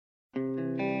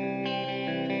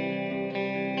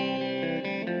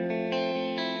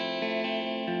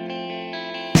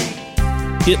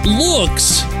It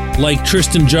looks like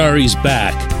Tristan Jarry's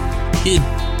back. It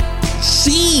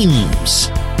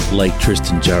seems like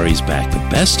Tristan Jarry's back. But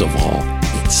best of all,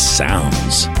 it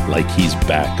sounds like he's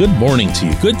back. Good morning to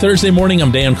you. Good Thursday morning.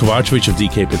 I'm Dan Kovacevic of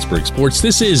DK Pittsburgh Sports.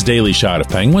 This is Daily Shot of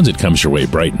Penguins. It comes your way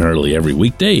bright and early every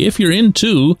weekday. If you're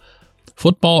into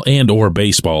football and or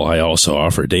baseball, I also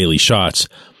offer daily shots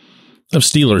of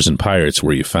Steelers and Pirates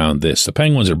where you found this. The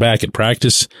Penguins are back at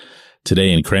practice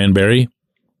today in Cranberry,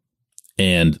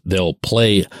 and they'll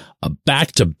play a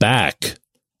back-to-back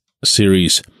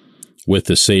series with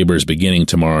the Sabres beginning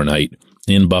tomorrow night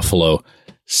in Buffalo,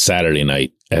 Saturday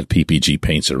night at PPG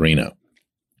Paints Arena.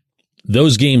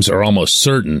 Those games are almost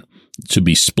certain to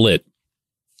be split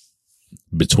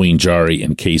between Jarry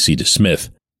and Casey DeSmith.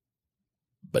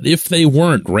 But if they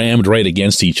weren't rammed right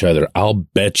against each other, I'll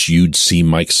bet you'd see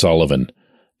Mike Sullivan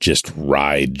just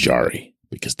ride Jarry,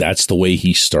 because that's the way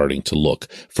he's starting to look.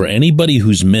 For anybody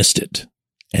who's missed it,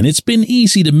 and it's been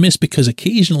easy to miss because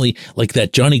occasionally, like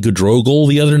that Johnny Gaudreau goal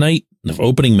the other night, the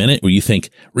opening minute, where you think,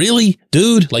 really,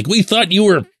 dude? Like, we thought you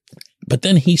were... But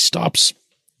then he stops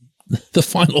the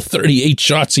final 38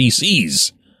 shots he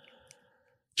sees.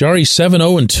 Jarry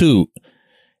 7-0-2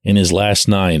 in his last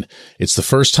 9. It's the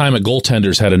first time a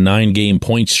goaltender's had a 9-game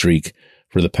point streak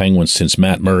for the Penguins since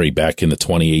Matt Murray back in the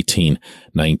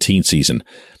 2018-19 season.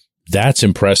 That's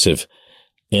impressive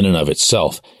in and of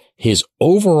itself. His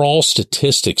overall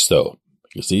statistics, though,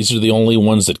 because these are the only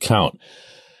ones that count,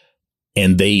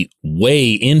 and they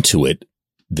weigh into it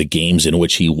the games in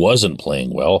which he wasn't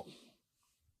playing well.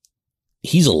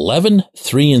 He's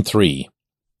 11-3-3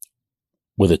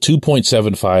 with a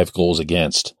 2.75 goals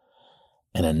against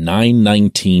and a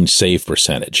 .919 save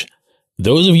percentage.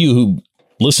 Those of you who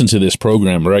listen to this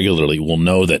program regularly will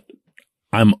know that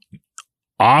I'm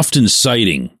often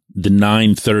citing the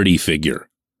 .930 figure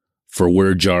for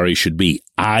where Jarry should be,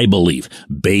 I believe,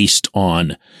 based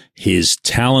on his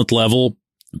talent level,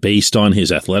 based on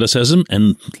his athleticism,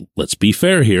 and let's be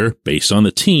fair here, based on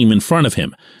the team in front of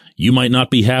him. You might not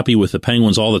be happy with the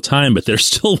Penguins all the time, but they're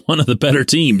still one of the better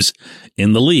teams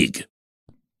in the league.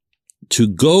 To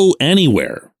go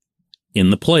anywhere in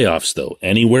the playoffs, though,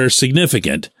 anywhere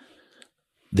significant,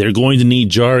 they're going to need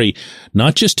Jarry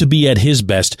not just to be at his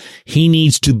best, he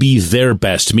needs to be their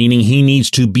best, meaning he needs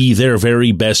to be their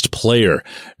very best player,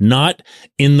 not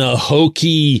in the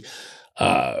hokey,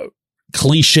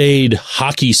 cliched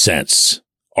hockey sense.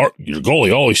 Your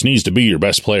goalie always needs to be your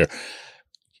best player.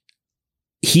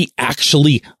 He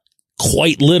actually,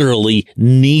 quite literally,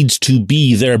 needs to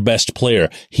be their best player.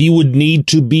 He would need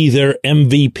to be their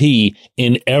MVP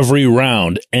in every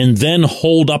round and then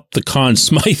hold up the Conn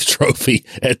Smythe trophy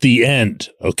at the end,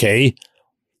 okay?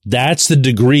 That's the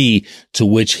degree to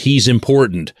which he's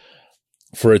important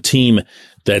for a team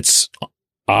that's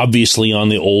obviously on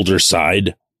the older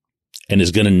side and is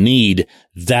going to need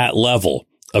that level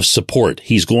of support.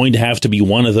 He's going to have to be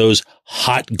one of those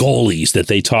hot goalies that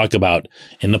they talk about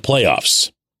in the playoffs.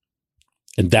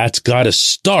 And that's got to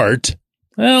start,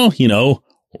 well,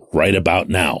 right about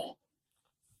now.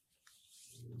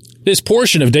 This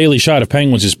portion of Daily Shot of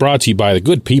Penguins is brought to you by the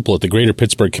good people at the Greater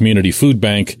Pittsburgh Community Food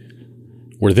Bank,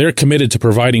 where they're committed to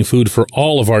providing food for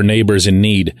all of our neighbors in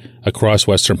need across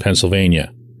Western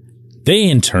Pennsylvania. They,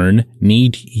 in turn,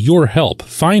 need your help.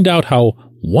 Find out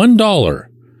how $1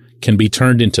 can be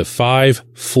turned into 5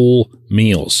 full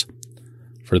meals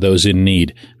for those in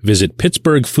need. Visit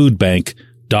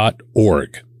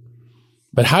pittsburghfoodbank.org.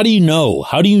 But how do you know?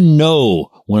 How do you know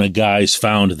when a guy's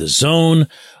found the zone,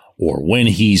 or when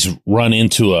he's run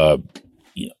into a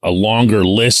longer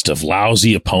list of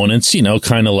lousy opponents,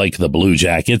 kind of like the Blue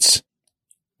Jackets,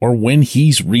 or when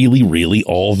he's really, really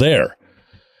all there?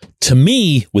 To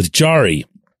me, with Jarry,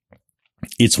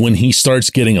 it's when he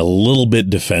starts getting a little bit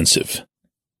defensive.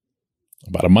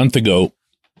 About a month ago,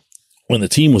 when the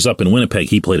team was up in Winnipeg,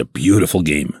 he played a beautiful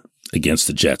game against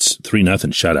the Jets,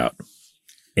 3-0 shutout.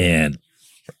 And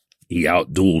he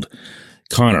outdueled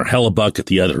Connor Hellebuck at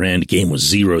the other end. Game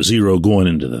was 0-0 going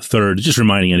into the third. Just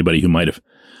reminding anybody who might have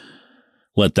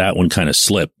let that one kind of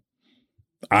slip.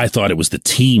 I thought it was the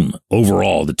team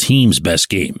overall, the team's best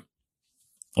game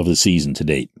of the season to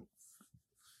date.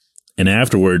 And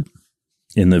afterward,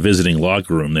 in the visiting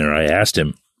locker room there, I asked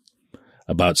him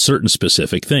about certain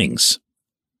specific things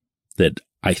that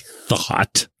I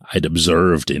thought I'd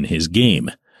observed in his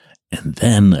game, and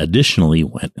then additionally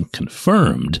went and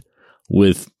confirmed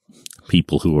with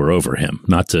people who were over him,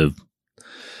 not to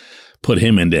put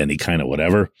him into any kind of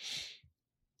whatever.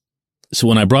 So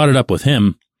when I brought it up with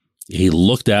him, he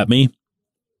looked at me,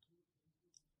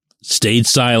 stayed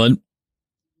silent,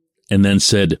 and then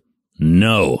said,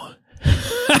 no.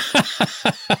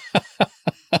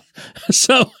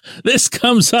 So this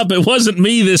comes up. It wasn't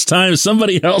me this time.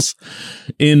 Somebody else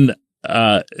in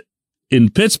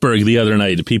Pittsburgh the other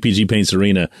night at PPG Paints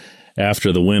Arena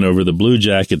after the win over the Blue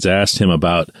Jackets asked him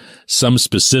about some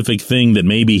specific thing that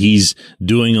maybe he's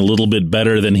doing a little bit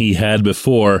better than he had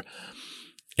before.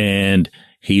 And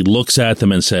he looks at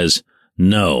them and says,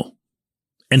 no.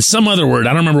 And some other word,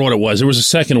 I don't remember what it was. There was a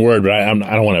second word, but I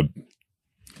don't want to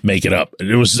make it up.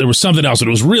 There was something else, but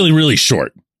it was really, really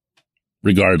short,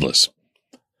 regardless.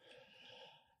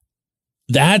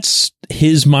 That's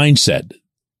his mindset,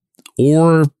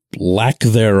 or lack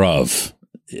thereof.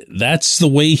 That's the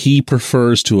way he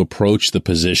prefers to approach the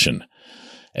position.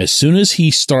 As soon as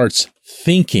he starts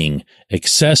thinking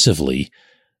excessively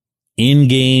in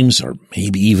games, or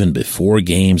maybe even before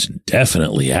games, and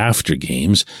definitely after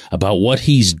games, about what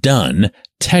he's done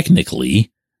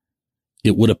technically,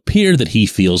 it would appear that he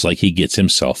feels like he gets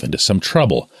himself into some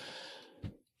trouble.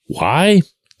 Why?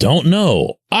 Don't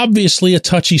know. Obviously a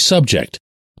touchy subject.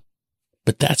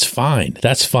 But that's fine.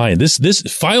 That's fine.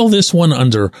 File this one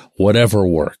under whatever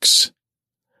works.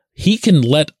 He can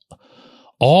let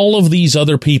all of these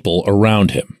other people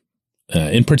around him,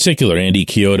 in particular Andy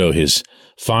Chiodo, his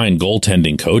fine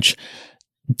goaltending coach,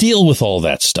 deal with all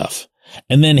that stuff.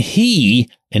 And then he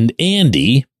and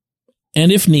Andy,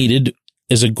 and if needed,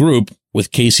 as a group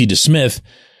with Casey DeSmith,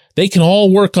 they can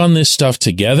all work on this stuff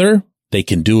together. They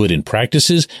can do it in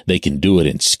practices. They can do it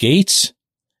in skates.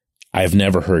 I've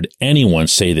never heard anyone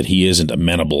say that he isn't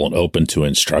amenable and open to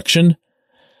instruction.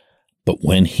 But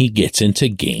when he gets into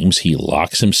games, he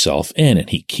locks himself in and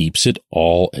he keeps it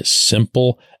all as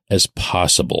simple as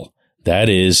possible. That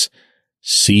is,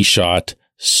 see shot,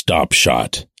 stop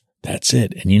shot. That's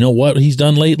it. And you know what he's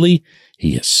done lately?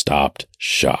 He has stopped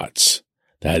shots.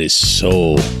 That is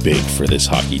so big for this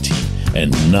hockey team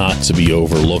and not to be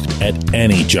overlooked at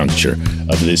any juncture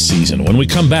of this season. When we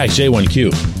come back,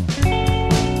 J1Q.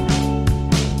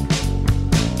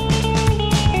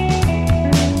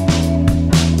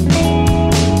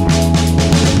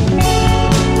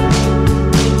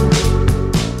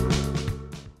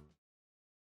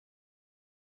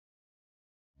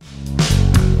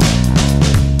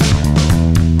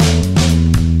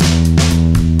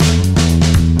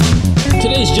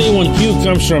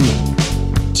 Comes from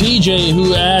TJ,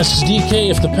 who asks,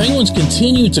 DK, if the Penguins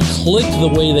continue to click the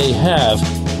way they have,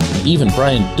 even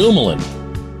Brian Dumoulin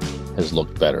has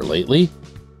looked better lately,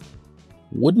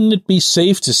 wouldn't it be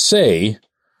safe to say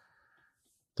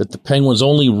that the Penguins'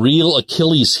 only real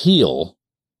Achilles heel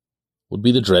would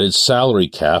be the dreaded salary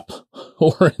cap,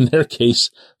 or in their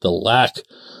case, the lack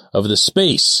of the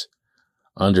space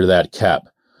under that cap?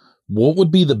 What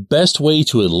would be the best way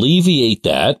to alleviate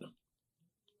that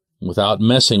without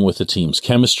messing with the team's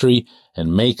chemistry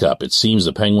and makeup? It seems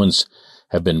the Penguins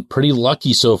have been pretty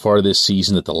lucky so far this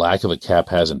season that the lack of a cap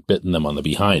hasn't bitten them on the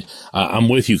behind. I'm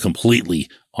with you completely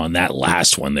on that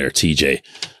last one there, TJ.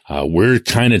 We're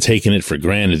kind of taking it for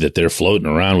granted that they're floating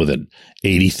around with an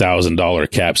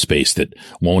 $80,000 cap space that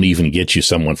won't even get you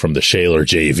someone from the Shaler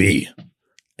JV.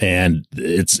 And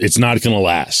it's not going to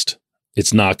last.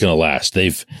 It's not going to last.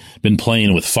 They've been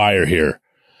playing with fire here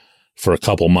for a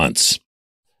couple months.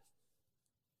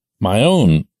 My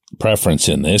own preference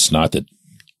in this, not that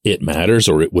it matters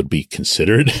or it would be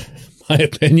considered, my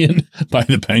opinion, by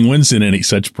the Penguins in any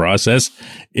such process,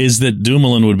 is that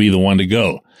Dumoulin would be the one to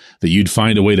go, that you'd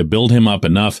find a way to build him up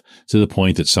enough to the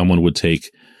point that someone would take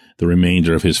the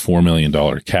remainder of his $4 million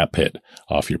cap hit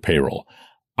off your payroll.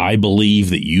 I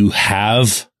believe that you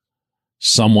have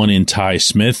someone in Ty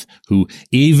Smith who,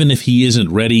 even if he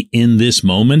isn't ready in this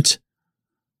moment,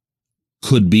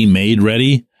 could be made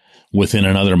ready within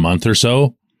another month or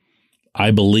so.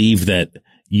 I believe that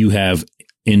you have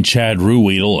in Chad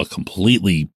Ruhwedel a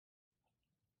completely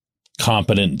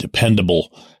competent,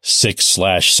 dependable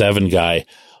 6/7 guy.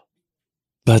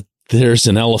 But there's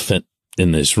an elephant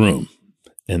in this room,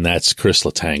 and that's Chris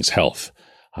Letang's health.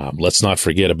 Let's not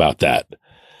forget about that.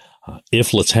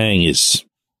 If Letang is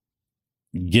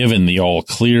given the all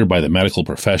clear by the medical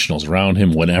professionals around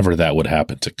him, whenever that would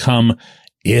happen to come,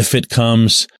 if it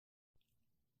comes,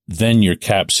 then your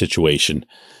cap situation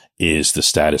is the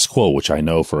status quo, which I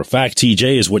know for a fact,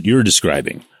 TJ, is what you're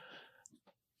describing.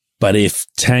 But if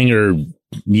Tanger,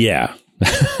 yeah,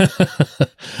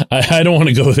 I don't want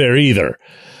to go there either.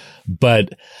 But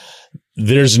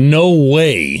there's no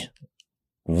way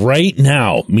right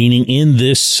now, meaning in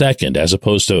this second, as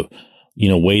opposed to,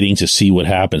 waiting to see what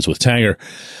happens with Tanger,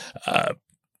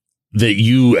 that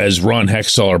you, as Ron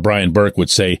Hextall or Brian Burke would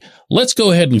say, let's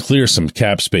go ahead and clear some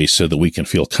cap space so that we can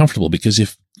feel comfortable. Because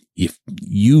if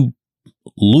you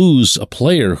lose a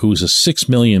player who's a $6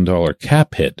 million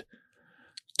cap hit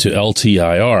to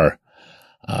LTIR,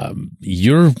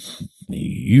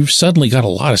 you've suddenly got a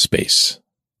lot of space.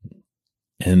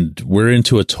 And we're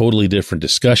into a totally different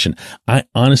discussion. I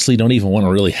honestly don't even want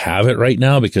to really have it right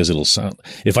now because it'll sound,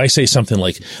 if I say something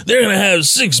like, they're going to have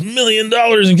 $6 million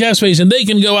in cap space and they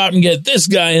can go out and get this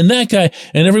guy and that guy,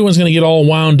 and everyone's going to get all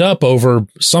wound up over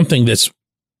something that's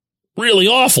really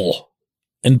awful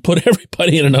and put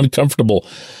everybody in an uncomfortable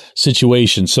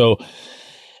situation. So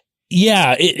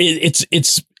yeah,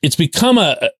 it's become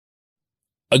a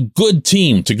good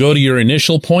team, to go to your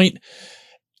initial point.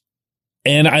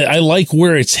 And I like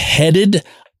where it's headed.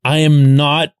 I am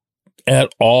not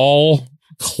at all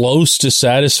close to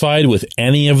satisfied with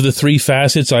any of the three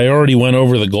facets. I already went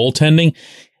over the goaltending.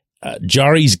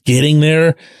 Jarry's getting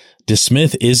there.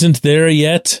 DeSmith isn't there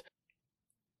yet.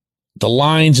 The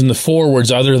lines and the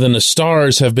forwards, other than the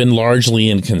Stars, have been largely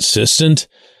inconsistent.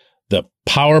 The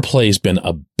power play's been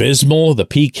abysmal. The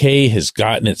PK has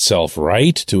gotten itself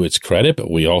right, to its credit, but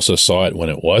we also saw it when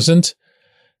it wasn't.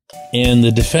 And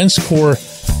the defense core,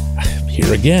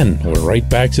 here again, we're right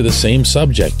back to the same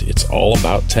subject. It's all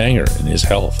about Tanger and his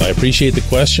health. I appreciate the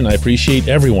question. I appreciate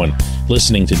everyone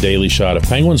listening to Daily Shot of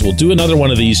Penguins. We'll do another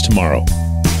one of these tomorrow.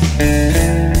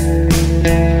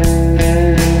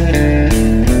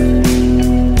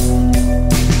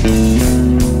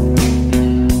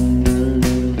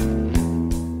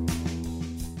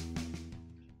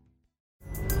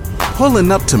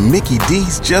 Pulling up to Mickey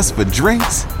D's just for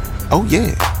drinks? Oh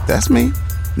yeah, that's me.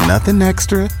 Nothing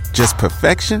extra, just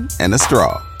perfection and a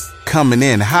straw. Coming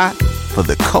in hot for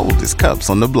the coldest cups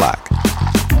on the block.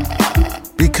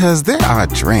 Because there are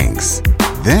drinks.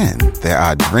 Then there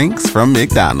are drinks from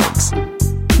McDonald's.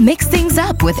 Mix things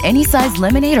up with any size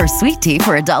lemonade or sweet tea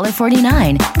for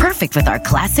 $1.49. Perfect with our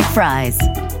classic fries.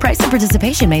 Price and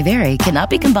participation may vary. Cannot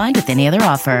be combined with any other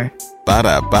offer.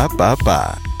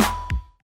 Ba-da-ba-ba-ba.